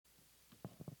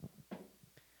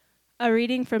A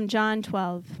reading from John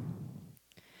 12.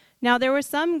 Now there were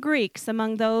some Greeks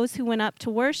among those who went up to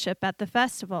worship at the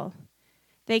festival.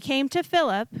 They came to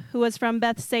Philip, who was from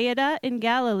Bethsaida in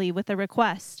Galilee, with a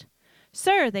request.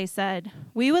 "Sir," they said,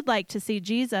 "we would like to see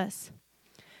Jesus."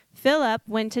 Philip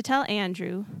went to tell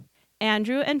Andrew.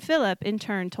 Andrew and Philip in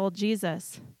turn told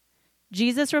Jesus.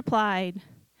 Jesus replied,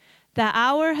 "The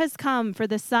hour has come for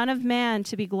the Son of Man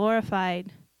to be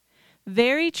glorified.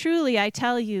 Very truly I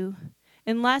tell you,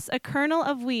 unless a kernel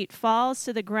of wheat falls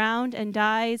to the ground and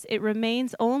dies, it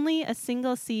remains only a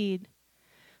single seed.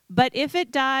 But if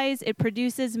it dies, it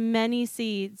produces many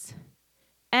seeds.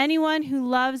 Anyone who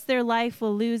loves their life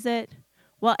will lose it,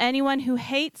 while anyone who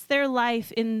hates their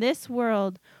life in this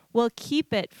world will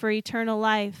keep it for eternal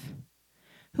life.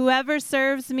 Whoever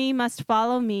serves me must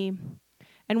follow me,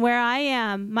 and where I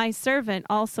am, my servant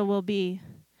also will be.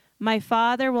 My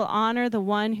Father will honor the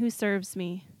one who serves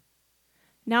me.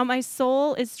 Now my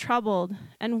soul is troubled,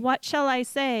 and what shall I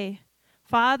say?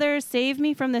 Father, save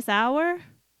me from this hour?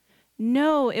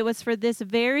 No, it was for this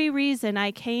very reason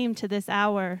I came to this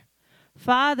hour.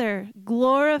 Father,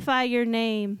 glorify your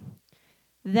name."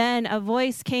 Then a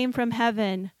voice came from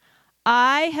heaven,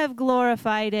 "I have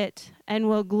glorified it, and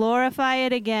will glorify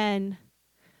it again."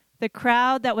 The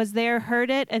crowd that was there heard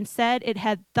it and said it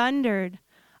had thundered.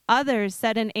 Others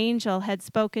said an angel had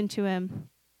spoken to him.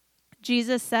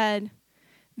 Jesus said,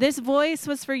 "This voice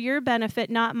was for your benefit,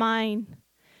 not mine.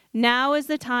 Now is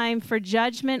the time for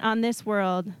judgment on this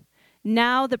world.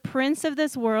 Now the prince of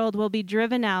this world will be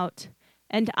driven out,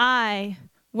 and I,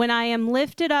 when I am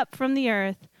lifted up from the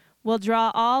earth, will draw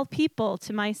all people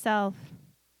to myself."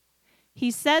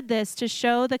 He said this to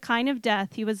show the kind of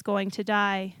death he was going to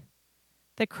die.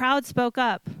 The crowd spoke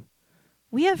up.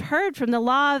 "We have heard from the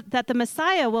law that the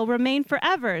Messiah will remain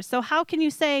forever, so how can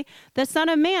you say the Son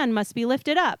of Man must be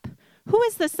lifted up? Who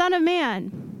is the Son of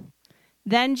Man?"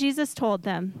 Then Jesus told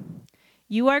them,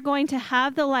 "You are going to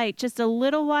have the light just a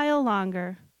little while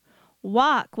longer.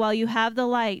 Walk while you have the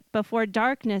light before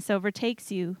darkness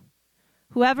overtakes you.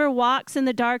 Whoever walks in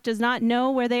the dark does not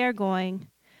know where they are going.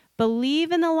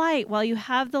 Believe in the light while you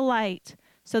have the light,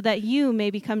 so that you may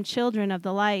become children of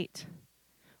the light."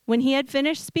 When he had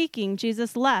finished speaking,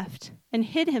 Jesus left and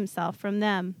hid himself from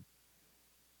them.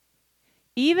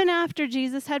 Even after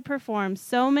Jesus had performed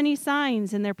so many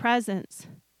signs in their presence,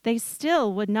 they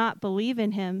still would not believe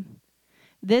in him.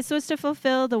 This was to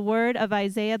fulfill the word of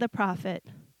Isaiah the prophet.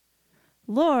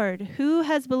 "Lord, who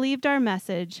has believed our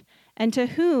message, and to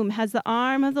whom has the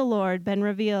arm of the Lord been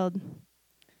revealed?"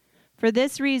 For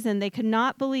this reason they could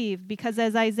not believe, because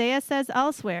as Isaiah says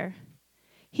elsewhere,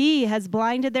 "He has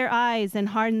blinded their eyes and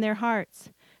hardened their hearts,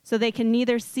 so they can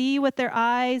neither see with their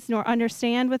eyes nor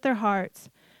understand with their hearts,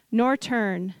 nor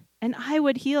turn, and I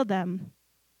would heal them."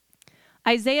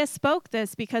 Isaiah spoke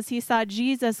this because he saw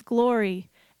Jesus' glory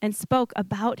and spoke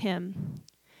about him.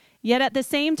 Yet at the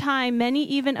same time, many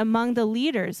even among the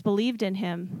leaders believed in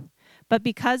him. But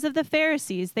because of the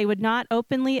Pharisees, they would not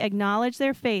openly acknowledge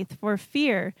their faith for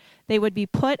fear they would be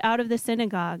put out of the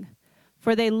synagogue,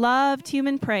 for they loved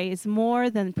human praise more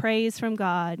than praise from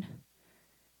God.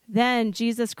 Then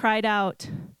Jesus cried out,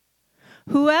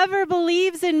 "Whoever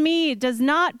believes in me does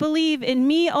not believe in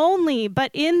me only, but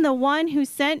in the one who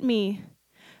sent me.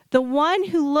 The one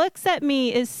who looks at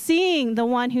me is seeing the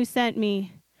one who sent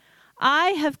me.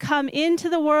 I have come into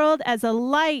the world as a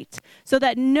light, so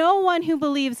that no one who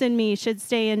believes in me should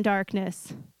stay in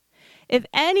darkness. If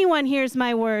anyone hears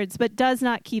my words but does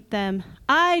not keep them,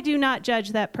 I do not judge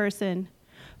that person.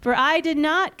 For I did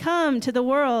not come to judge the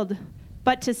world,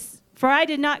 but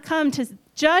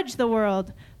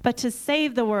to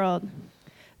save the world.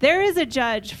 There is a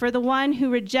judge for the one who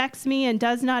rejects me and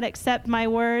does not accept my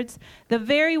words. The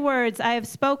very words I have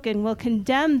spoken will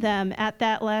condemn them at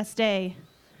that last day.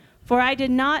 For I did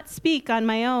not speak on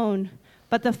my own,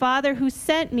 but the Father who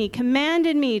sent me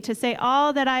commanded me to say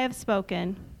all that I have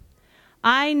spoken.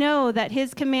 I know that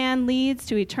his command leads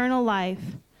to eternal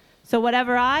life. So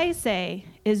whatever I say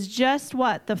is just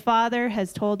what the Father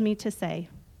has told me to say."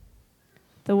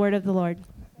 The word of the Lord.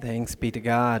 Thanks be to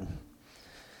God.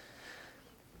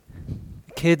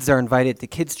 Kids are invited to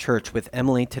Kids Church with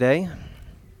Emily today.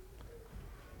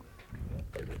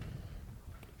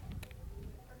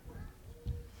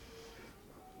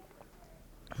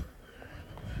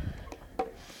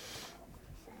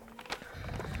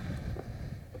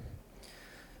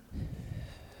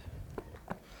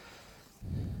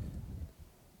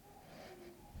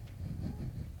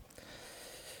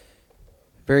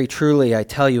 Very truly, I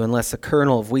tell you, unless a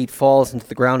kernel of wheat falls into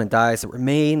the ground and dies, it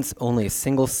remains only a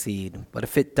single seed. But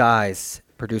if it dies,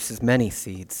 it produces many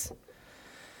seeds.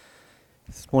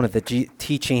 It's one of the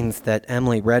teachings that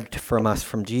Emily read from us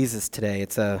from Jesus today.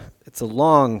 It's a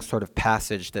long sort of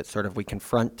passage that sort of we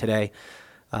confront today.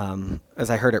 As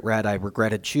I heard it read, I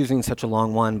regretted choosing such a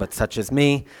long one, but such is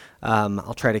me.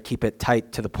 I'll try to keep it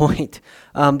tight to the point.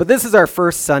 But this is our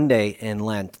first Sunday in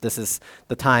Lent. This is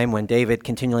the time when David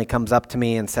continually comes up to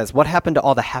me and says, "What happened to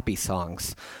all the happy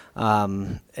songs?"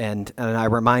 And I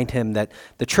remind him that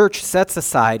the church sets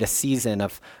aside a season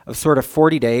of sort of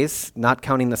 40 days, not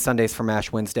counting the Sundays from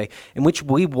Ash Wednesday, in which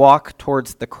we walk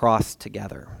towards the cross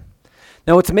together.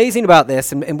 Now, what's amazing about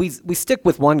this, and we stick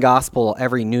with one gospel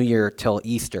every New Year till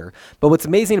Easter, but what's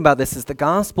amazing about this is the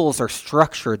gospels are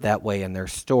structured that way in their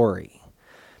story.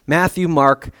 Matthew,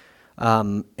 Mark,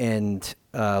 and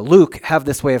Luke have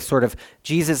this way of sort of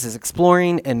Jesus is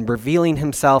exploring and revealing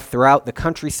himself throughout the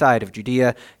countryside of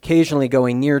Judea, occasionally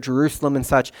going near Jerusalem and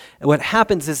such. And what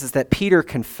happens is that Peter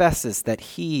confesses that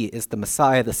he is the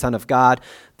Messiah, the Son of God.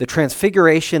 The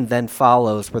transfiguration then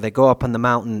follows, where they go up on the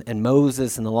mountain and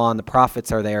Moses and the law and the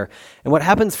prophets are there. And what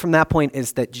happens from that point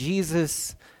is that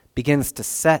Jesus begins to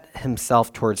set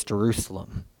himself towards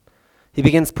Jerusalem. He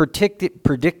begins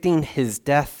predicting his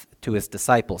death to his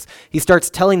disciples. He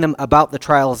starts telling them about the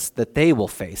trials that they will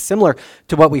face. Similar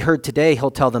to what we heard today,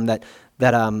 he'll tell them that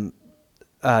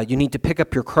you need to pick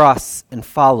up your cross and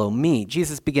follow me.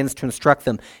 Jesus begins to instruct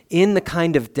them in the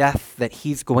kind of death that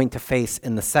he's going to face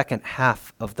in the second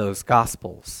half of those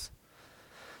Gospels.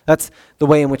 That's the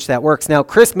way in which that works. Now,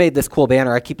 Chris made this cool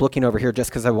banner. I keep looking over here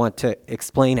just because I want to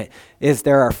explain it.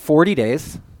 There are 40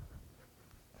 days,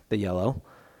 the yellow,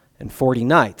 and 40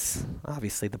 nights,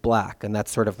 obviously the black, and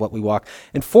that's sort of what we walk.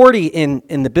 And 40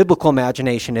 in the biblical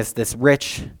imagination is this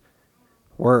rich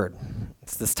word.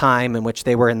 It's this time in which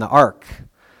they were in the ark.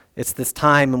 It's this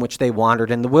time in which they wandered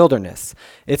in the wilderness.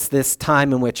 It's this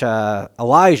time in which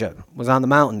Elijah was on the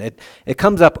mountain. It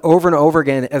comes up over and over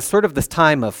again as sort of this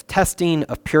time of testing,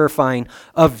 of purifying,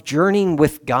 of journeying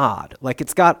with God. Like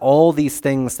it's got all these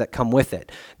things that come with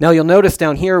it. Now you'll notice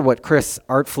down here what Chris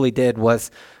artfully did was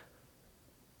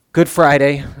Good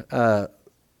Friday,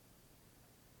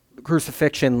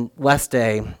 crucifixion, less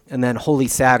day, and then Holy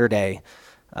Saturday,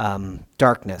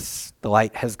 darkness. The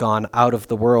light has gone out of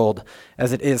the world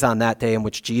as it is on that day in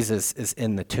which Jesus is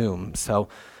in the tomb. So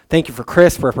thank you for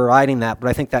Chris for providing that, but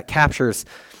I think that captures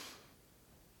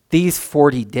these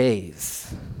 40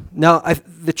 days. Now,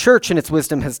 the church in its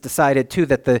wisdom has decided, too,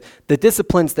 that the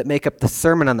disciplines that make up the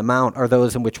Sermon on the Mount are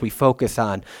those in which we focus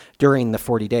on during the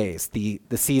 40 days, the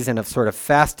season of sort of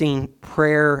fasting,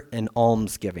 prayer, and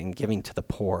almsgiving, giving to the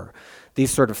poor.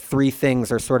 These sort of three things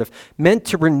are sort of meant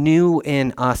to renew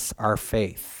in us our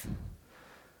faith.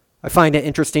 I find it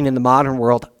interesting in the modern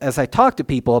world, as I talk to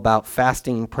people about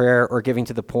fasting, prayer, or giving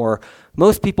to the poor,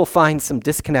 most people find some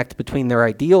disconnect between their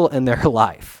ideal and their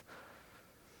life.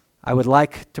 I would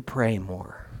like to pray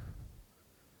more.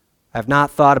 I have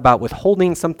not thought about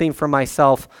withholding something from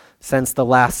myself since the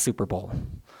last Super Bowl,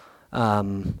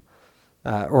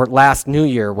 or last New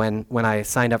Year when I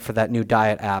signed up for that new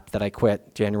diet app that I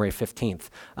quit January 15th.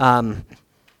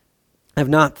 I have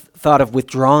not thought of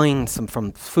withdrawing some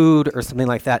from food or something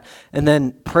like that. And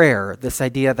then prayer, this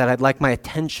idea that I'd like my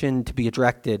attention to be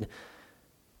directed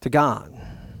to God,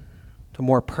 to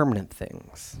more permanent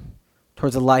things,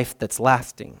 towards a life that's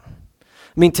lasting.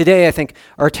 I mean, today I think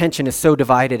our attention is so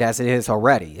divided as it is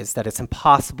already, is that it's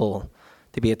impossible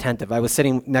to be attentive. I was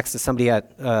sitting next to somebody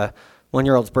at a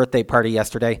 1-year-old's birthday party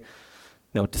yesterday.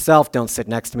 Note to self, don't sit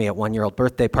next to me at 1-year-old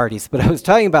birthday parties. But I was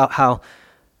talking about how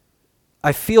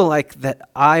I feel like that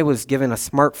I was given a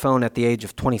smartphone at the age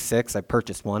of 26. I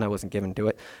purchased one. I wasn't given to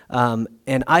it.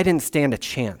 And I didn't stand a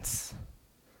chance.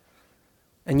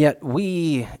 And yet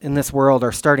we in this world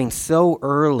are starting so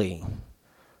early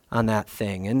on that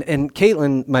thing. And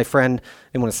Caitlin, my friend, I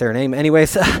didn't want to say her name.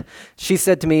 Anyways, she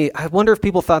said to me, I wonder if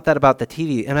people thought that about the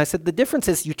TV. And I said, the difference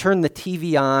is you turn the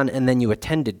TV on and then you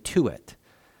attended to it.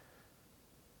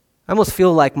 I almost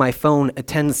feel like my phone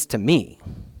attends to me.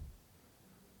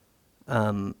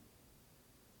 And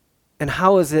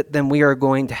how is it then we are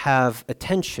going to have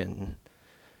attention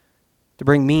to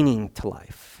bring meaning to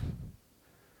life?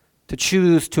 To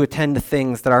choose to attend to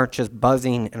things that aren't just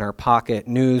buzzing in our pocket,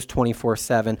 news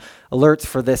 24/7, alerts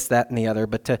for this, that, and the other,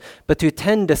 but to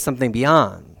attend to something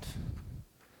beyond.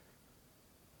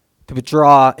 To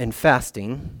withdraw in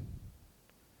fasting,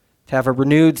 to have a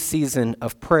renewed season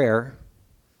of prayer.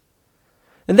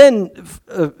 And then,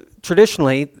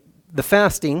 traditionally, the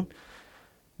fasting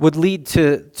would lead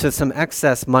to some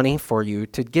excess money for you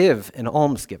to give in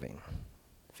almsgiving.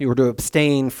 If you were to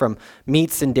abstain from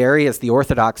meats and dairy, as the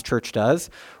Orthodox Church does,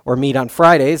 or meat on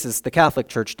Fridays, as the Catholic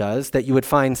Church does, that you would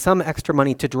find some extra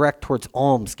money to direct towards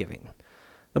almsgiving.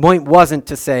 The point wasn't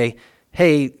to say,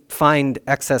 hey, find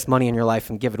excess money in your life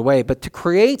and give it away, but to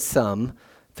create some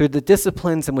through the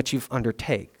disciplines in which you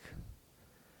undertake.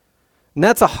 And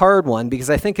that's a hard one because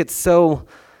I think it's so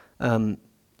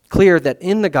clear that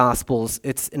in the Gospels,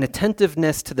 it's an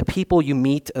attentiveness to the people you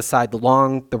meet aside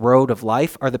along the road of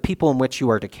life are the people in which you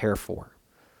are to care for.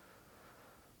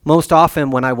 Most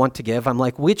often when I want to give, I'm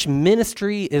like, which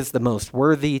ministry is the most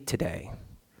worthy today?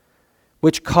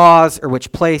 Which cause or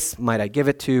which place might I give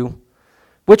it to?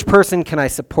 Which person can I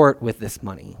support with this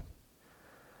money?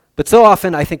 But so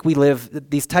often I think we live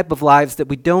these type of lives that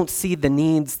we don't see the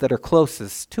needs that are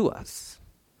closest to us.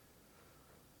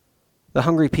 The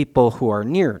hungry people who are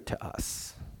near to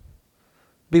us.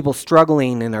 People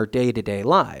struggling in our day-to-day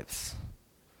lives.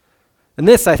 And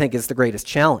this, I think, is the greatest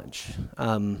challenge.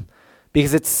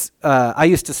 Because I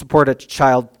used to support a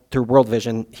child through World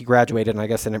Vision. He graduated, and I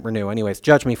guess I didn't renew. Anyways,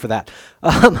 judge me for that.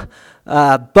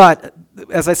 But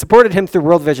as I supported him through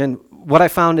World Vision, what I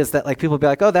found is that people would be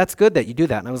like, oh, that's good that you do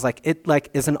that. And I was like, it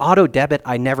is an auto debit.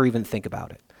 I never even think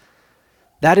about it.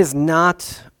 That is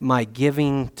not my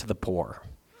giving to the poor.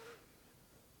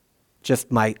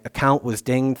 Just my account was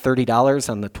dinged $30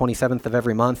 on the 27th of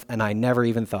every month, and I never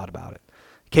even thought about it.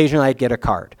 Occasionally I'd get a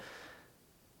card.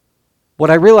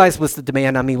 What I realized was the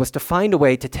demand on me was to find a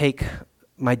way to take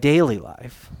my daily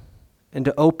life and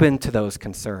to open to those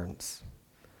concerns.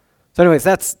 So anyways,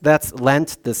 that's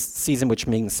Lent, this season which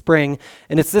means spring,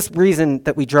 and it's this reason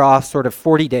that we draw sort of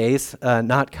 40 days,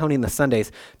 not counting the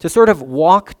Sundays, to sort of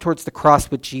walk towards the cross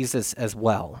with Jesus as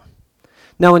well.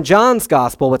 Now in John's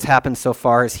gospel, what's happened so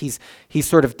far is he's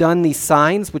sort of done these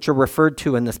signs, which are referred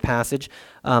to in this passage,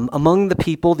 among the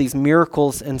people, these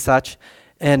miracles and such,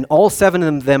 and all 7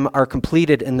 of them are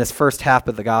completed in this first half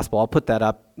of the gospel. I'll put that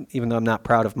up, even though I'm not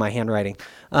proud of my handwriting.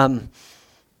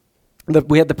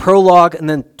 We had the prologue, and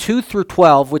then 2 through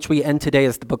 12, which we end today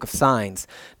as the book of signs.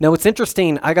 Now, what's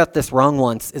interesting, I got this wrong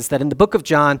once, is that in the book of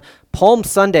John, Palm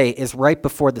Sunday is right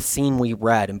before the scene we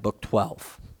read in book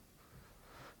 12.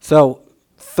 So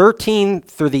 13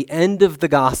 through the end of the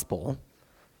gospel,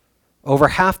 over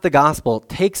half the gospel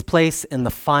takes place in the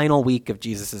final week of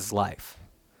Jesus' life.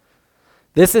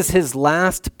 This is his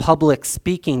last public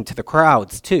speaking to the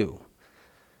crowds, too.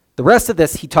 The rest of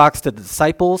this, he talks to the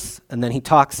disciples, and then he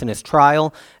talks in his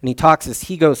trial, and he talks as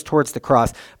he goes towards the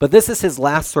cross. But this is his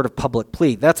last sort of public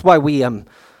plea. That's why we,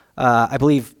 I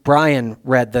believe Brian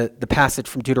read the passage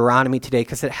from Deuteronomy today,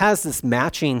 because it has this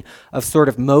matching of sort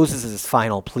of Moses'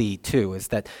 final plea, too, is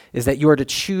that you are to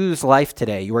choose life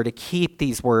today. You are to keep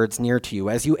these words near to you.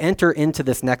 As you enter into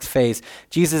this next phase,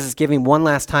 Jesus is giving one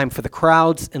last time for the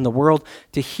crowds in the world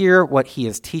to hear what he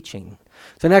is teaching.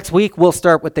 So next week, we'll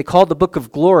start what they call the Book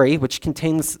of Glory, which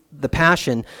contains the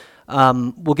Passion.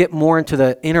 We'll get more into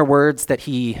the inner words that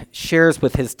he shares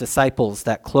with his disciples,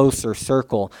 that closer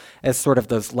circle, as sort of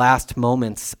those last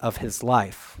moments of his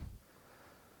life.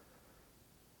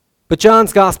 But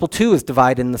John's gospel, too, is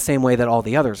divided in the same way that all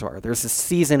the others are. There's a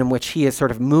season in which he is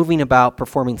sort of moving about,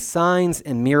 performing signs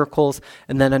and miracles,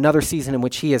 and then another season in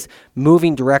which he is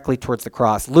moving directly towards the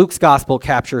cross. Luke's gospel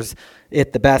captures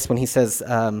it the best when he says,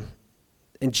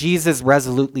 and Jesus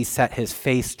resolutely set his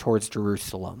face towards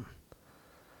Jerusalem.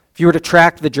 If you were to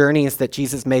track the journeys that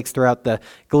Jesus makes throughout the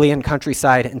Galilean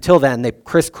countryside, until then, they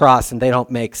crisscross and they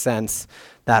don't make sense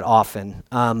that often.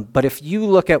 But if you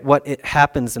look at what it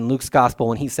happens in Luke's gospel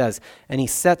when he says, and he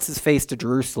sets his face to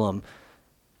Jerusalem,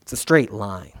 it's a straight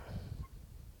line.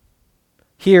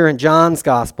 Here in John's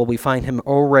gospel, we find him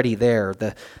already there.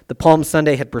 The Palm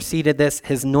Sunday had preceded this,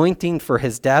 his anointing for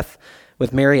his death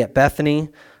with Mary at Bethany.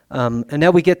 And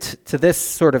now we get to this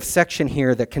sort of section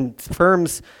here that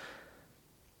confirms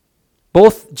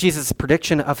both Jesus'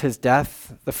 prediction of his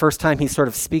death, the first time he sort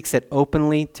of speaks it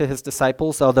openly to his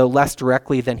disciples, although less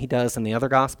directly than he does in the other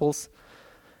Gospels,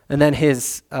 and then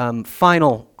his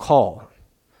final call,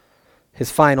 his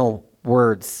final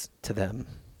words to them.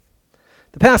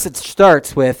 The passage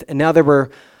starts with, and now there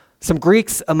were some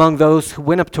Greeks among those who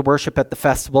went up to worship at the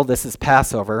festival. This is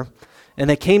Passover. And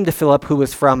they came to Philip, who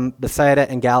was from Bethsaida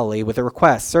in Galilee, with a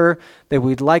request, "Sir, that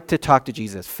we'd like to talk to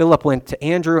Jesus." Philip went to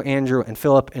Andrew, and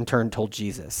Philip in turn told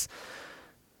Jesus.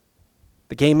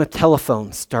 The game of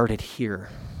telephone started here.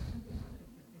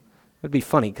 It would be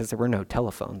funny because there were no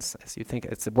telephones, as you think.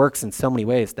 It works in so many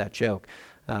ways, that joke.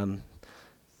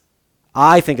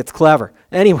 I think it's clever.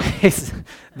 Anyways,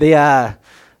 the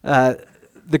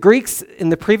Greeks in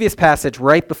the previous passage,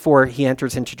 right before he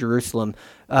enters into Jerusalem,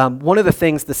 one of the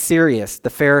things the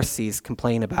Pharisees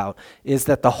complain about is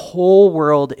that the whole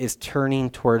world is turning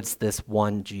towards this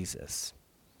one Jesus.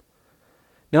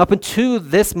 Now, up until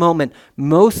this moment,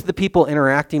 most of the people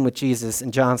interacting with Jesus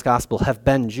in John's gospel have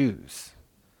been Jews.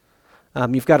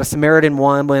 You've got a Samaritan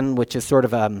woman, which is sort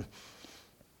of an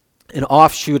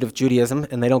offshoot of Judaism,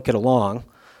 and they don't get along.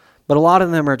 But a lot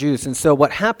of them are Jews. And so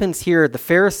what happens here, the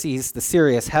Pharisees, the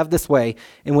serious, have this way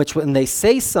in which when they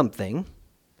say something,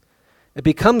 it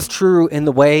becomes true in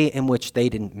the way in which they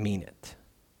didn't mean it.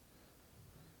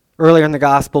 Earlier in the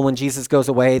gospel, when Jesus goes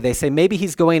away, they say maybe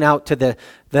he's going out to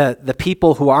the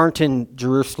people who aren't in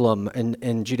Jerusalem and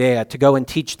in Judea to go and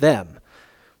teach them,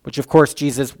 which of course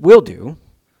Jesus will do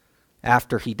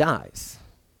after he dies.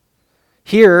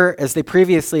 Here, as they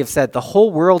previously have said, the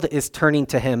whole world is turning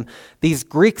to him. These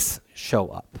Greeks show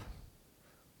up,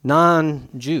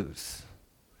 non-Jews.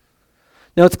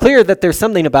 Now, it's clear that there's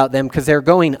something about them because they're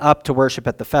going up to worship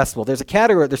at the festival.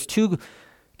 There's two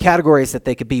categories that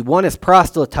they could be. One is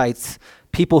proselytes,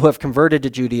 people who have converted to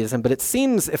Judaism, but it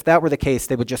seems if that were the case,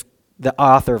 the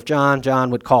author of John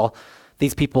would call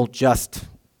these people just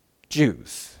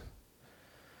Jews.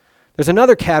 There's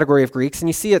another category of Greeks, and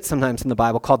you see it sometimes in the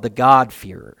Bible, called the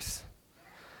God-fearers.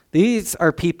 These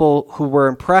are people who were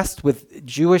impressed with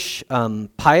Jewish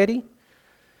piety,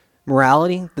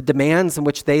 morality, the demands in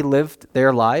which they lived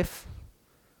their life.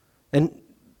 And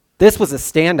this was a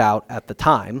standout at the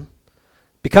time.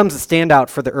 Becomes a standout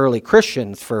for the early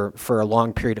Christians for a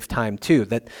long period of time too,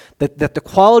 that the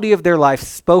quality of their life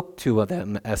spoke to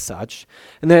them as such.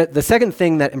 And the second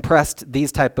thing that impressed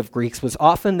these type of Greeks was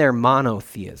often their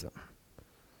monotheism.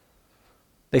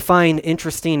 They find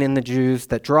interesting in the Jews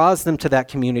that draws them to that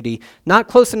community, not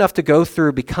close enough to go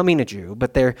through becoming a Jew,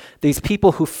 but they're these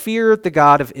people who fear the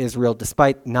God of Israel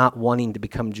despite not wanting to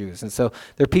become Jews. And so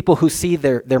they're people who see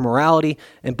their morality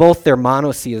and both their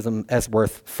monotheism as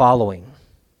worth following.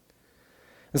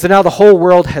 And so now the whole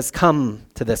world has come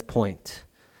to this point.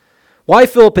 Why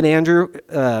Philip and Andrew?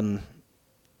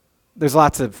 There's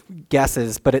lots of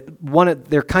guesses, but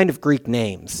they're kind of Greek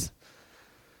names.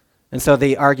 And so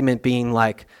the argument being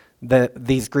like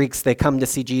these Greeks, they come to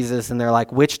see Jesus and they're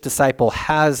like, which disciple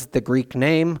has the Greek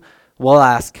name? We'll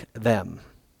ask them.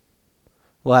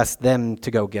 We'll ask them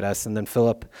to go get us. And then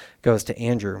Philip goes to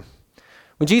Andrew.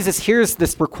 When Jesus hears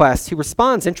this request, he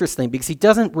responds interestingly because he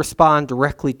doesn't respond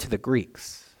directly to the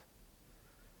Greeks.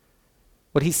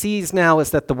 What he sees now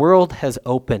is that the world has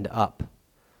opened up,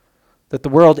 that the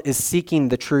world is seeking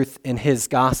the truth in his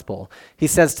gospel. He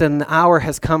says that an hour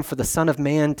has come for the Son of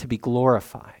Man to be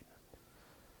glorified.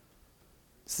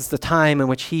 This is the time in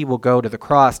which he will go to the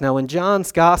cross. Now, in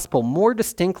John's gospel, more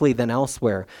distinctly than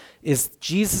elsewhere, is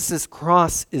Jesus'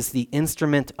 cross is the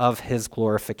instrument of his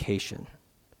glorification.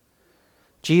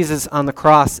 Jesus on the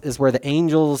cross is where the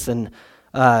angels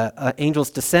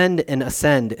descend and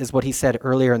ascend, is what he said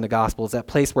earlier in the gospel, is that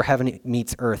place where heaven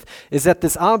meets earth, is that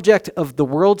this object of the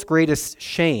world's greatest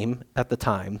shame at the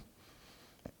time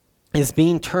is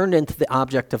being turned into the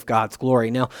object of God's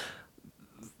glory. Now,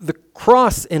 the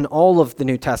cross in all of the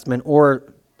New Testament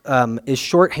is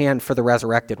shorthand for the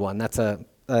resurrected one. That's a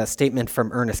statement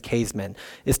from Ernest Caseman,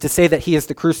 is to say that he is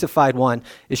the crucified one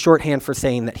is shorthand for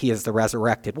saying that he is the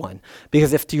resurrected one.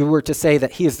 Because if you were to say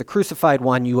that he is the crucified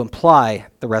one, you imply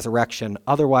the resurrection.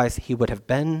 Otherwise, he would have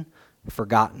been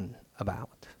forgotten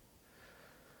about.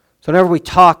 So whenever we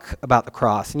talk about the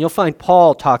cross, and you'll find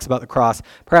Paul talks about the cross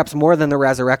perhaps more than the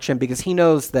resurrection because he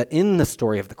knows that in the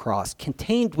story of the cross,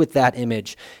 contained with that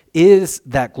image is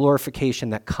that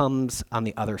glorification that comes on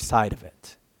the other side of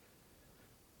it.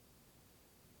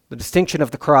 The distinction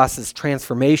of the cross's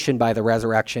transformation by the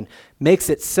resurrection makes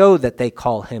it so that they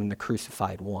call him the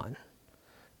crucified one.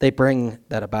 They bring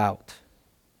that about.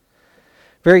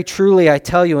 Very truly, I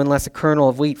tell you, unless a kernel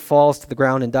of wheat falls to the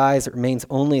ground and dies, it remains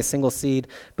only a single seed.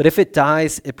 But if it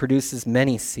dies, it produces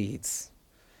many seeds.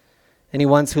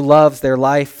 Anyone who loves their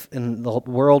life in the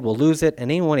world will lose it,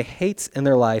 and anyone who hates in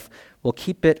their life will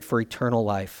keep it for eternal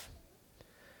life.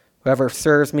 Whoever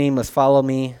serves me must follow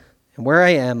me, and where I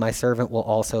am, my servant will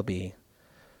also be.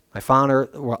 My Father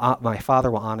will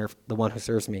honor the one who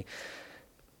serves me.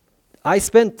 I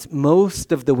spent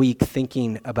most of the week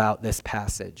thinking about this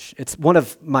passage. It's one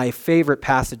of my favorite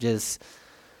passages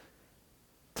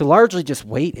to largely just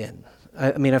wait in.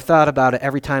 I mean, I've thought about it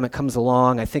every time it comes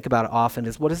along. I think about it often,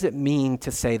 is what does it mean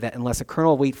to say that unless a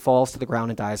kernel of wheat falls to the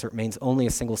ground and dies, it remains only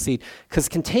a single seed? Because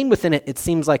contained within it, it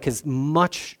seems like is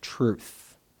much truth.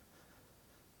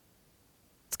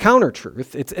 It's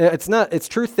counter-truth. It's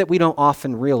truth that we don't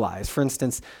often realize. For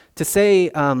instance, to say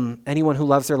anyone who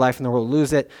loves their life in the world will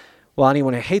lose it, while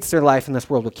anyone who hates their life in this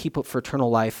world will keep it for eternal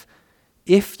life.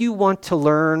 If you want to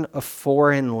learn a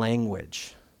foreign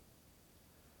language,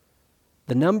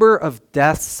 the number of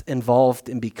deaths involved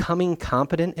in becoming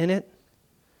competent in it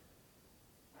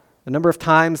The number of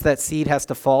times that seed has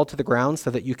to fall to the ground so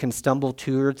that you can stumble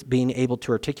towards being able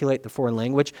to articulate the foreign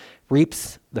language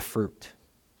reaps the fruit.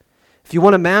 If you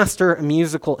want to master a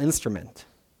musical instrument,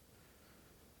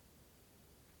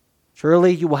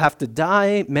 surely you will have to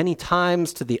die many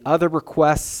times to the other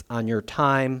requests on your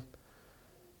time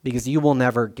because you will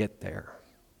never get there.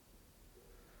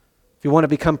 If you want to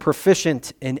become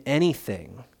proficient in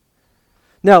anything.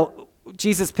 Now,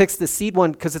 Jesus picks the seed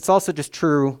one because it's also just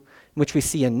true in which we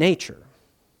see in nature.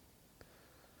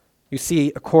 You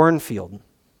see a cornfield,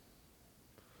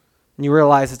 and you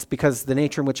realize it's because of the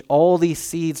nature in which all these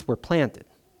seeds were planted.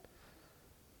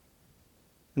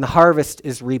 And the harvest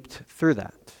is reaped through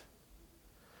that.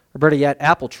 Or better yet,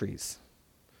 apple trees.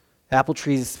 Apple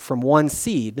trees, from one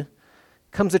seed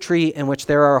comes a tree in which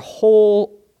there are a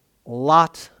whole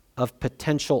lot of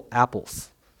potential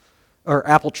apples, or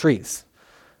apple trees.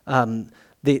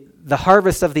 The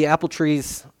harvest of the apple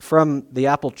trees from the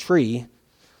apple tree,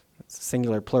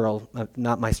 singular, plural,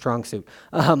 not my strong suit,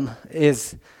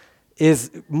 is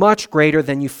much greater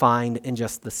than you find in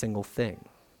just the single thing.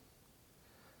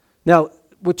 Now,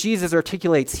 what Jesus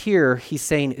articulates here, he's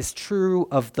saying, is true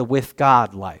of the with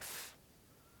God life.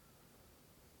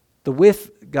 The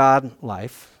with God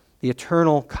life, the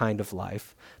eternal kind of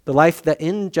life, the life that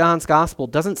in John's gospel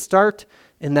doesn't start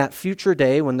in that future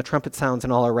day when the trumpet sounds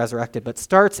and all are resurrected, but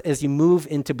starts as you move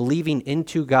into believing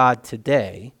into God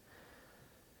today,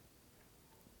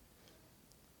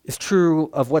 is true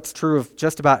of what's true of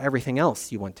just about everything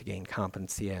else you want to gain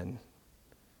competency in,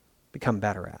 become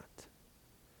better at.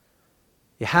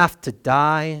 You have to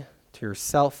die to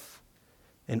yourself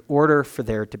in order for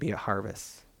there to be a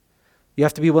harvest. You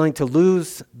have to be willing to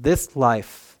lose this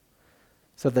life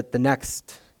so that the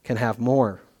next can have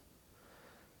more.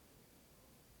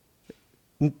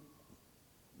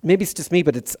 Maybe it's just me,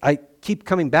 but I keep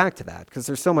coming back to that because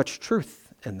there's so much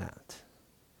truth in that.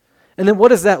 And then what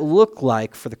does that look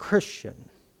like for the Christian?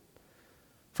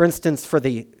 For instance, for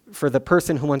the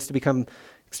person who wants to become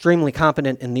extremely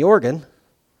competent in the organ,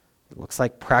 it looks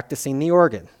like practicing the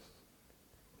organ,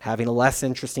 having a less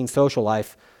interesting social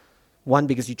life. One,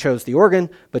 because you chose the organ,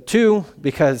 but two,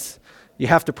 because you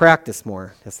have to practice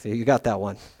more. Yes, you got that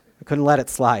one. I couldn't let it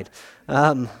slide.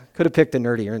 Could have picked a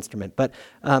nerdier instrument, but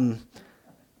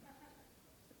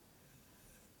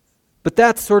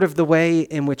that's sort of the way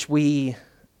in which we,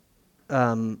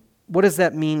 what does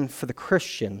that mean for the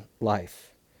Christian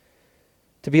life?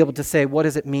 To be able to say, what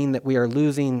does it mean that we are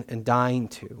losing and dying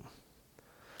to?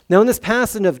 Now, in this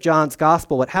passage of John's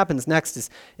gospel, what happens next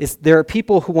is there are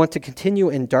people who want to continue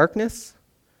in darkness.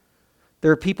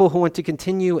 There are people who want to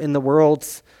continue in the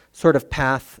world's sort of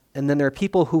path. And then there are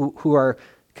people who are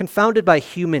confounded by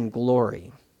human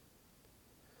glory.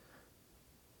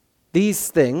 These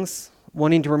things,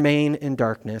 wanting to remain in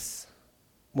darkness,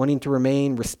 wanting to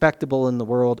remain respectable in the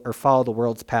world or follow the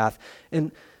world's path.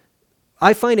 And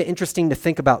I find it interesting to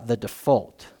think about the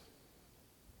default.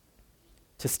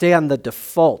 To stay on the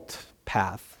default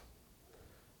path,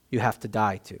 you have to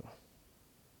die to.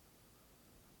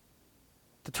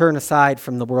 To turn aside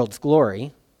from the world's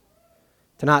glory,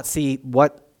 to not see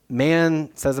what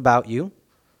man says about you,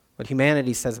 what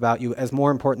humanity says about you, as more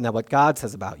important than what God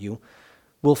says about you,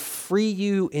 will free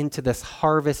you into this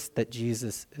harvest that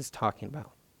Jesus is talking about.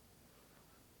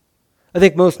 I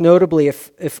think most notably,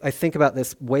 if I think about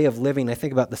this way of living, I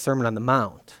think about the Sermon on the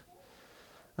Mount.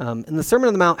 And the Sermon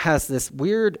on the Mount has this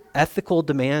weird ethical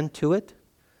demand to it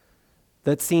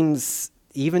that seems,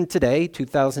 even today,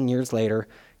 2,000 years later,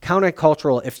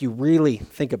 countercultural if you really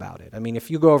think about it. I mean,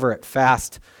 if you go over it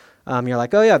fast, you're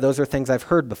like, oh yeah, those are things I've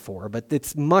heard before, but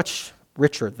it's much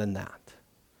richer than that.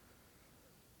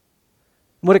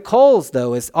 What it calls,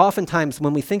 though, is oftentimes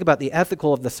when we think about the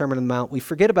ethical of the Sermon on the Mount, we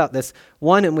forget about this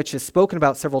one in which is spoken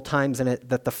about several times in it,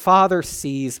 that the Father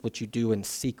sees what you do in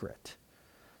secret.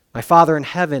 My Father in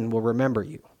heaven will remember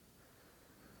you.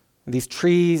 These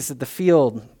trees of the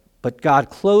field, but God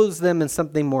clothes them in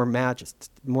something more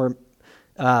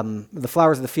the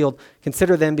flowers of the field,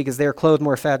 consider them because they are clothed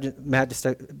more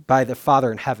majesty by the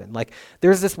Father in heaven. Like,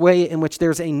 there's this way in which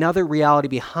there's another reality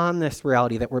behind this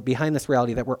reality that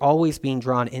we're always being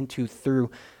drawn into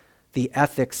through the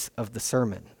ethics of the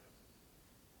sermon.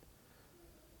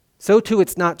 So too,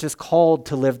 it's not just called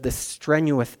to live this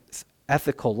strenuous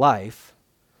ethical life,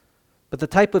 but the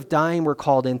type of dying we're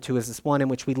called into is this one in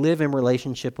which we live in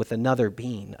relationship with another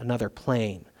being, another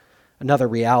plane, another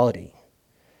reality.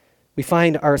 We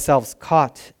find ourselves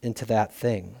caught into that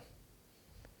thing.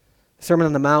 The Sermon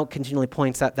on the Mount continually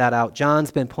points that out.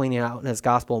 John's been pointing out in his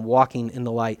gospel and walking in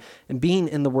the light and being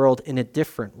in the world in a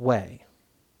different way.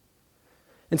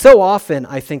 And so often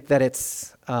I think that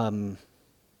it's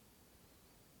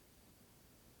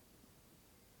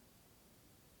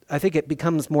I think it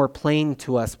becomes more plain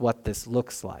to us what this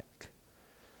looks like.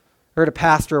 I heard a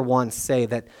pastor once say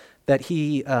that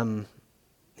he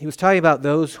was talking about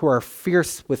those who are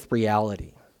fierce with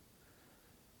reality.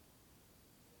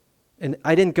 And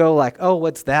I didn't go like, oh,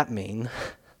 what's that mean?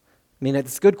 I mean,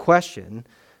 it's a good question,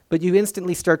 but you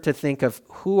instantly start to think of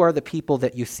who are the people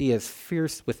that you see as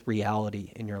fierce with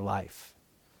reality in your life.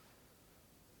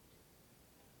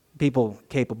 People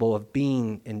capable of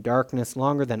being in darkness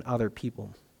longer than other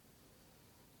people.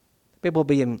 People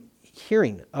being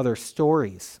hearing other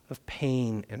stories of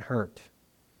pain and hurt.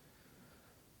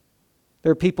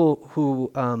 There are people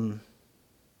who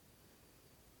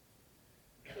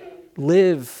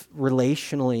live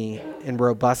relationally in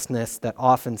robustness that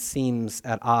often seems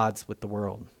at odds with the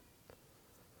world.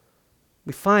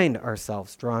 We find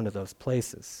ourselves drawn to those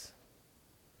places.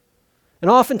 And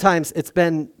oftentimes it's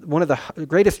been one of the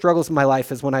greatest struggles of my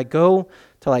life is when I go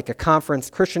to like a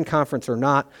conference, Christian conference or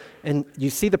not, and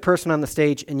you see the person on the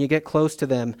stage and you get close to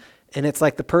them, and it's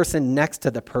like the person next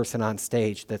to the person on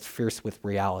stage that's fierce with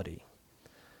reality.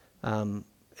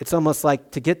 It's almost like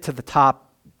to get to the top,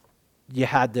 you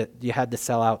had to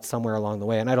sell out somewhere along the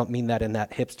way. And I don't mean that in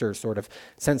that hipster sort of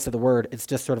sense of the word. It's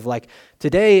just sort of like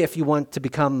today, if you want to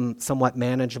become somewhat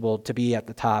manageable to be at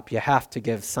the top, you have to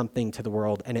give something to the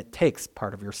world, and it takes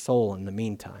part of your soul in the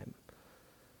meantime.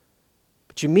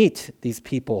 But you meet these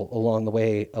people along the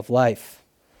way of life.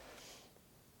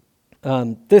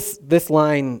 This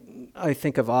line I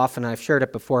think of often, I've shared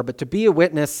it before, but to be a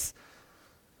witness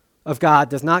of God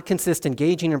does not consist in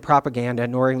engaging in propaganda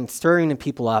nor in stirring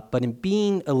people up, but in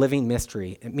being a living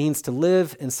mystery. It means to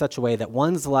live in such a way that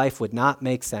one's life would not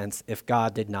make sense if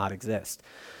God did not exist.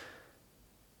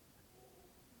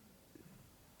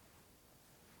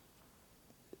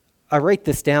 I write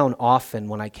this down often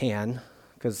when I can,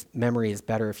 because memory is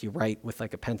better if you write with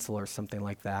like a pencil or something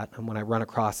like that. And when I run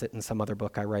across it in some other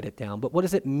book, I write it down. But what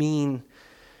does it mean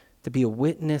to be a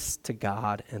witness to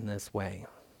God in this way?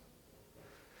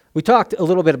 We talked a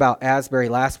little bit about Asbury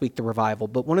last week, the revival,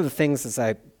 but one of the things as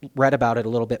I read about it a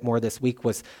little bit more this week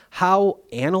was how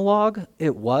analog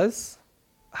it was,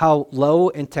 how low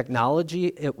in technology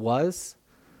it was,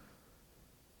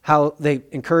 how they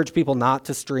encouraged people not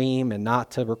to stream and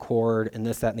not to record and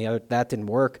this, that, and the other. That didn't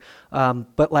work.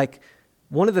 But like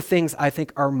one of the things I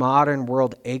think our modern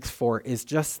world aches for is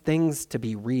just things to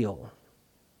be real,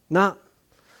 not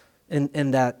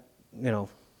in that,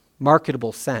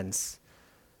 marketable sense.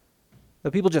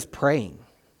 But people just praying,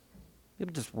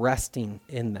 people just resting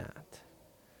in that,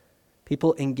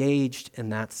 people engaged in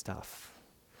that stuff.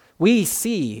 We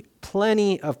see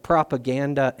plenty of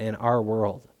propaganda in our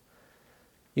world.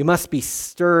 You must be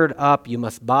stirred up, you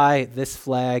must buy this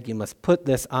flag, you must put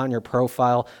this on your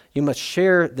profile, you must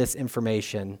share this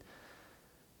information,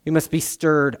 you must be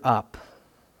stirred up.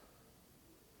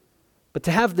 But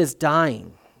to have this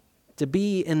dying, to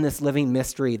be in this living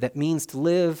mystery, that means to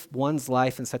live one's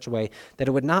life in such a way that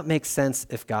it would not make sense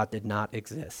if God did not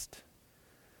exist.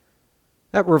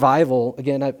 That revival,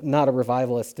 again, I'm not a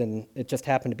revivalist, and it just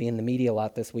happened to be in the media a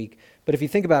lot this week, but if you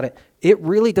think about it, it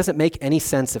really doesn't make any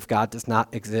sense if God does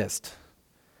not exist.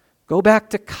 Go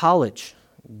back to college,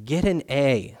 get an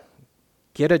A,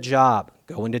 get a job,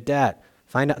 go into debt,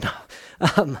 find out.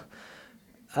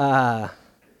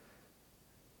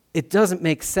 It doesn't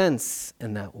make sense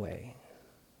in that way.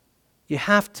 You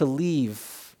have to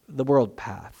leave the world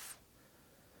path.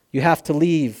 You have to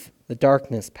leave the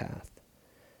darkness path.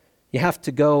 You have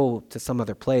to go to some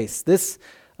other place. This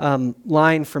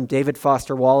line from David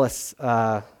Foster Wallace,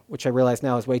 which I realize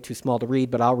now is way too small to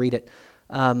read, but I'll read it.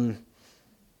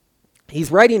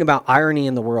 He's writing about irony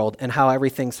in the world and how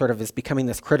everything sort of is becoming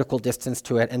this critical distance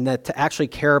to it, and that to actually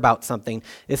care about something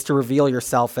is to reveal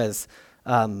yourself as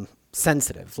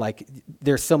sensitive. Like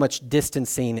there's so much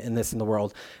distancing in this in the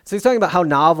world. So he's talking about how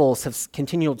novels have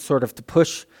continued sort of to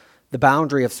push the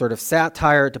boundary of sort of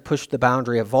satire, to push the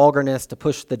boundary of vulgarness, to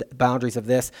push the boundaries of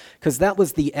this, because that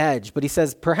was the edge. But he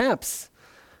says perhaps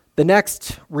the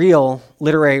next real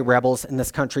literary rebels in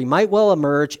this country might well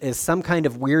emerge as some kind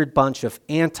of weird bunch of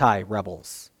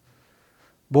anti-rebels.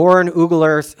 Born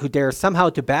ooglers who dare somehow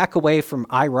to back away from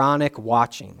ironic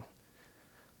watching,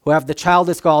 who have the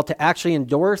childish gall to actually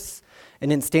endorse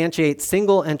and instantiate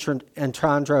single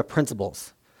entendre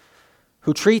principles,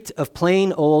 who treat of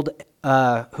plain old,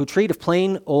 untrendy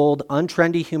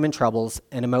human troubles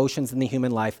and emotions in the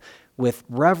human life with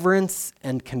reverence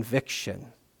and conviction,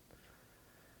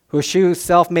 who eschew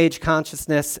self-made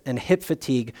consciousness and hip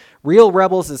fatigue. Real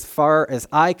rebels, as far as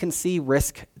I can see,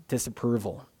 risk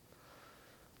disapproval.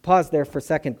 Pause there for a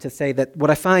second to say that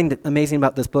what I find amazing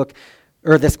about this book,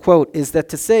 or this quote, is that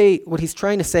to say, what he's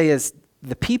trying to say is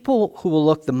the people who will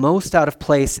look the most out of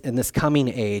place in this coming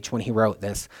age when he wrote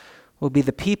this will be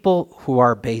the people who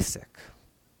are basic.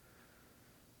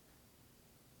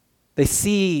 They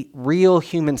see real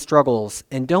human struggles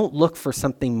and don't look for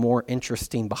something more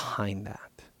interesting behind that.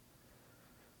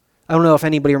 I don't know if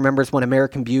anybody remembers when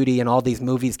American Beauty and all these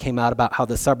movies came out about how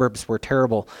the suburbs were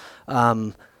terrible.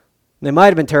 They might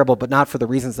have been terrible, but not for the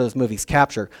reasons those movies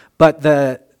capture. But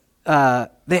they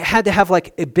had to have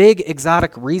like a big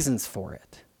exotic reasons for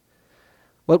it.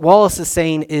 What Wallace is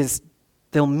saying is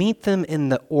they'll meet them in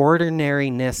the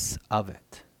ordinariness of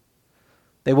it.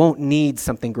 They won't need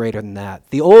something greater than that.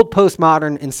 The old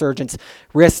postmodern insurgents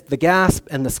risked the gasp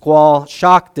and the squall,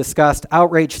 shock, disgust,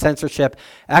 outrage, censorship,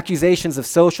 accusations of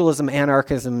socialism,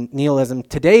 anarchism, nihilism.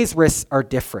 Today's risks are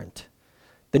different.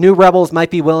 The new rebels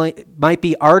might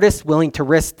be artists willing to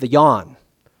risk the yawn,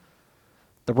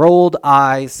 the rolled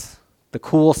eyes, the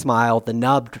cool smile, the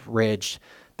nubbed ridge,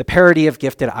 the parody of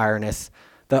gifted ironess,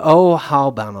 the oh how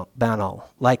banal.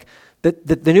 Like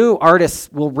the new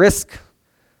artists will risk.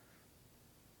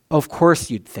 Of course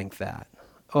you'd think that.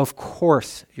 Of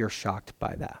course you're shocked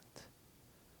by that.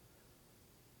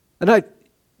 And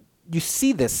you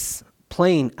see this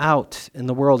playing out in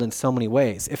the world in so many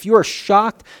ways. If you are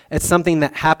shocked at something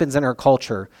that happens in our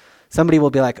culture, somebody will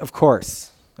be like, of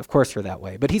course you're that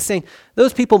way. But he's saying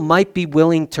those people might be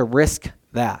willing to risk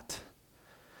that.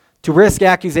 To risk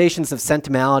accusations of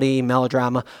sentimentality,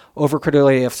 melodrama,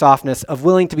 overcredulity of softness, of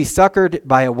willing to be suckered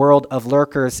by a world of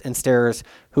lurkers and starers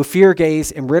who fear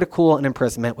gaze and ridicule and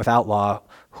imprisonment without law.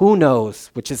 Who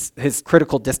knows, which is his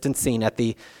critical distancing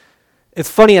it's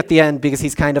funny at the end because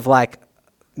he's kind of like,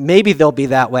 maybe they'll be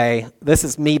that way. This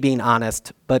is me being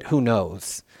honest, but who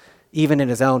knows, even in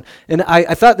his own. And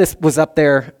I thought this was up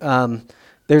there.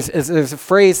 There's a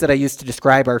phrase that I used to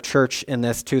describe our church in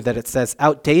this too, that it says,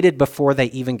 outdated before they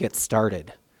even get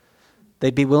started.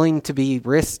 They'd be willing to be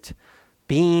risked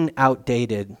being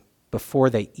outdated before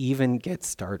they even get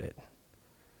started.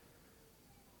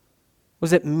 What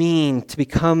does it mean to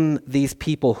become these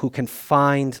people who can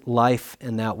find life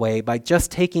in that way by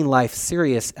just taking life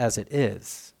serious as it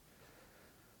is?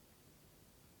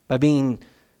 By being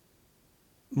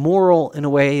moral in a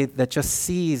way that just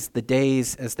sees the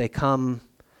days as they come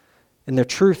and the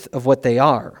truth of what they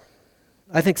are.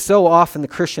 I think so often the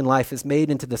Christian life is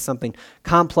made into this something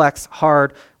complex,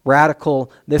 hard,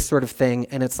 radical, this sort of thing.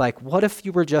 And it's like, what if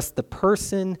you were just the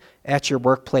person at your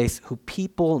workplace who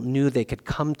people knew they could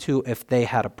come to if they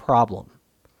had a problem?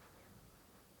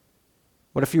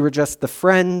 What if you were just the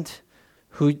friend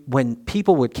who, when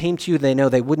people came to you, they know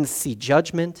they wouldn't see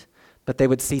judgment, but they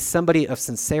would see somebody of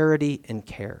sincerity and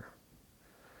care?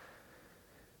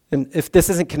 And if this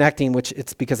isn't connecting, which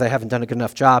it's because I haven't done a good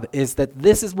enough job, is that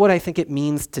this is what I think it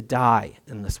means to die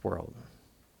in this world.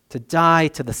 To die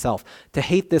to the self, to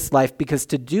hate this life, because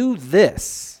to do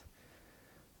this,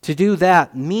 to do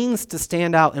that, means to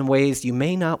stand out in ways you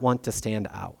may not want to stand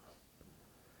out.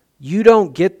 You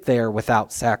don't get there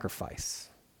without sacrifice.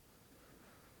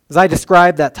 As I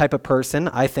describe that type of person,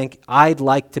 I think I'd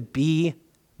like to be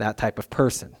that type of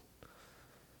person.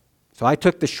 So I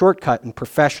took the shortcut and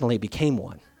professionally became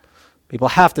one. People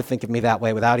have to think of me that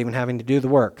way without even having to do the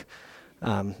work.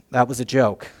 That was a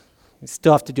joke. You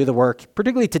still have to do the work,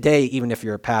 particularly today, even if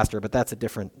you're a pastor, but that's a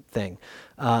different thing.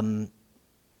 But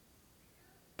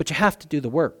you have to do the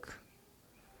work.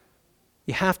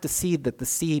 You have to see that the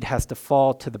seed has to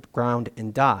fall to the ground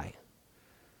and die.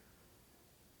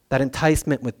 That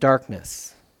enticement with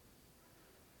darkness.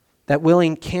 That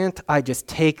willing, can't I just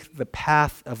take the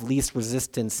path of least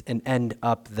resistance and end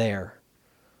up there?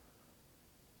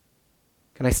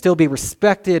 Can I still be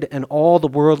respected in all the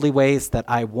worldly ways that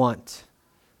I want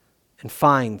and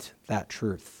find that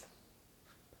truth?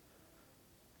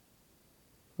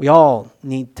 We all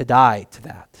need to die to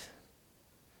that.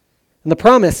 And the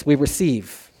promise we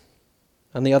receive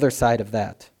on the other side of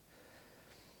that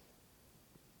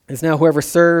is now whoever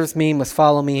serves me must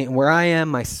follow me, and where I am,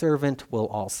 my servant will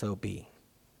also be.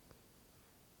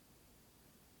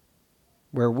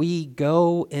 Where we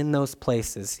go in those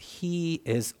places, he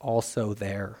is also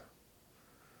there.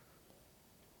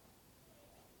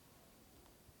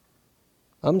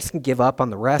 I'm just going to give up on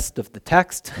the rest of the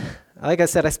text. Like I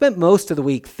said, I spent most of the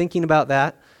week thinking about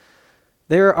that.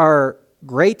 There are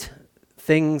great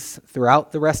things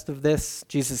throughout the rest of this.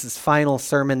 Jesus' final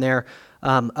sermon there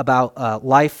about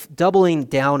life, doubling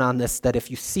down on this, that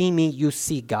if you see me, you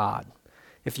see God.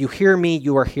 If you hear me,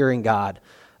 you are hearing God.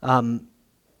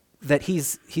 That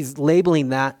he's labeling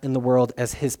that in the world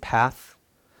as his path.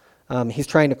 He's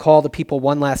trying to call the people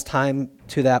one last time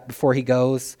to that before he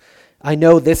goes. I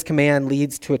know this command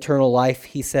leads to eternal life,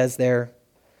 he says there.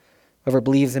 Whoever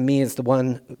believes in me is the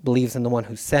one who believes in the one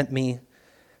who sent me,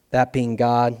 that being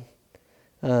God.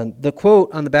 The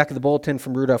quote on the back of the bulletin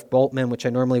from Rudolf Bultmann, which I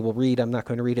normally will read, I'm not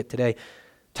going to read it today,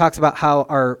 talks about how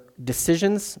our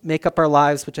decisions make up our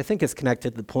lives, which I think is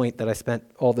connected to the point that I spent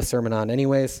all the sermon on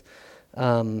anyways.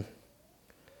 John,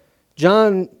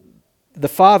 the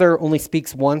Father, only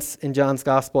speaks once in John's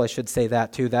gospel. I should say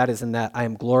that too. That is in that I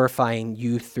am glorifying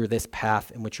you through this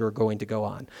path in which you're going to go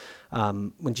on.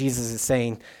 When Jesus is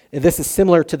saying, this is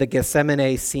similar to the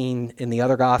Gethsemane scene in the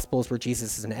other gospels where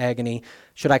Jesus is in agony.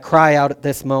 Should I cry out at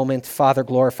this moment, Father,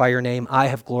 glorify your name? I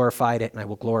have glorified it and I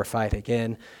will glorify it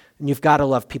again. And you've got to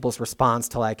love people's response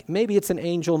to maybe it's an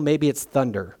angel, maybe it's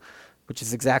thunder, which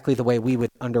is exactly the way we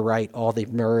would underwrite all the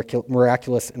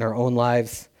miraculous in our own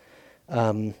lives.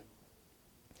 And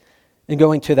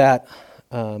going to that,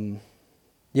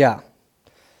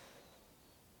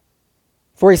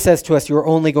 For he says to us, you are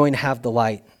only going to have the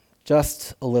light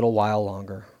just a little while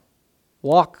longer.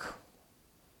 Walk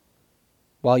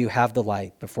while you have the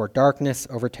light before darkness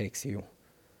overtakes you.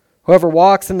 Whoever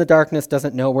walks in the darkness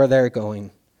doesn't know where they're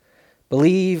going.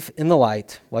 Believe in the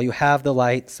light while you have the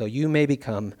light so you may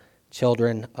become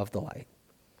children of the light.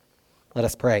 Let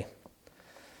us pray.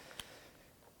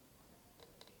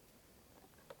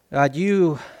 God,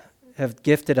 you have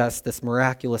gifted us this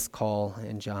miraculous call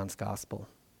in John's gospel.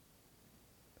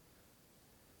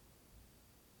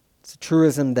 It's a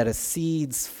truism that as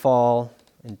seeds fall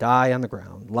and die on the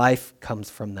ground, life comes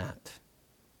from that.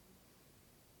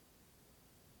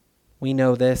 We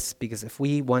know this because if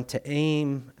we want to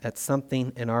aim at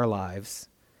something in our lives,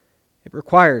 it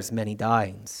requires many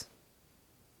dyings.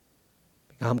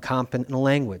 Become competent in a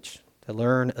language, to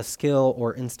learn a skill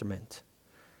or instrument.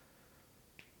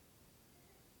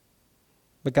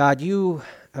 But God, you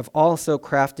have also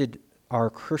crafted our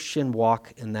Christian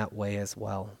walk in that way as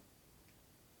well.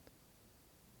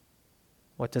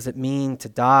 What does it mean to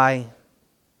die,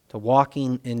 to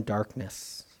walking in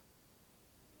darkness?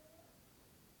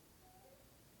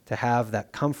 To have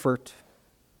that comfort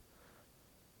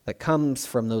that comes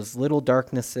from those little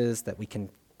darknesses that we can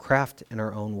craft in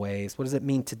our own ways. What does it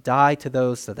mean to die to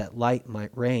those so that light might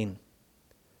reign?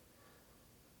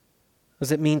 What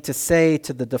does it mean to say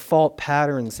to the default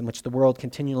patterns in which the world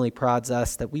continually prods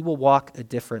us that we will walk a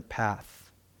different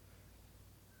path?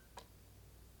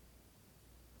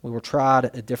 We will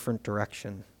trod a different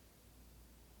direction.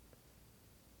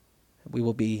 We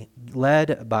will be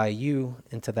led by you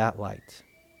into that light.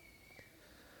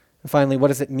 And finally, what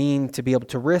does it mean to be able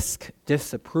to risk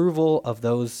disapproval of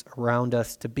those around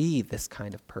us to be this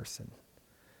kind of person?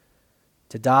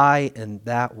 To die in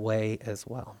that way as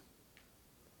well.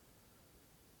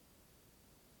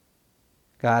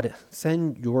 God,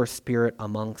 send your Spirit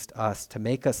amongst us to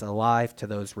make us alive to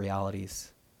those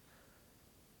realities,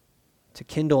 to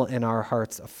kindle in our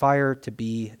hearts a fire to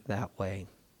be that way,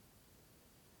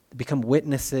 to become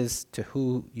witnesses to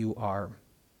who you are.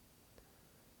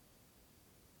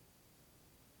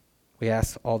 We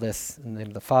ask all this in the name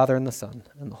of the Father, and the Son,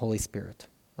 and the Holy Spirit.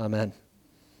 Amen.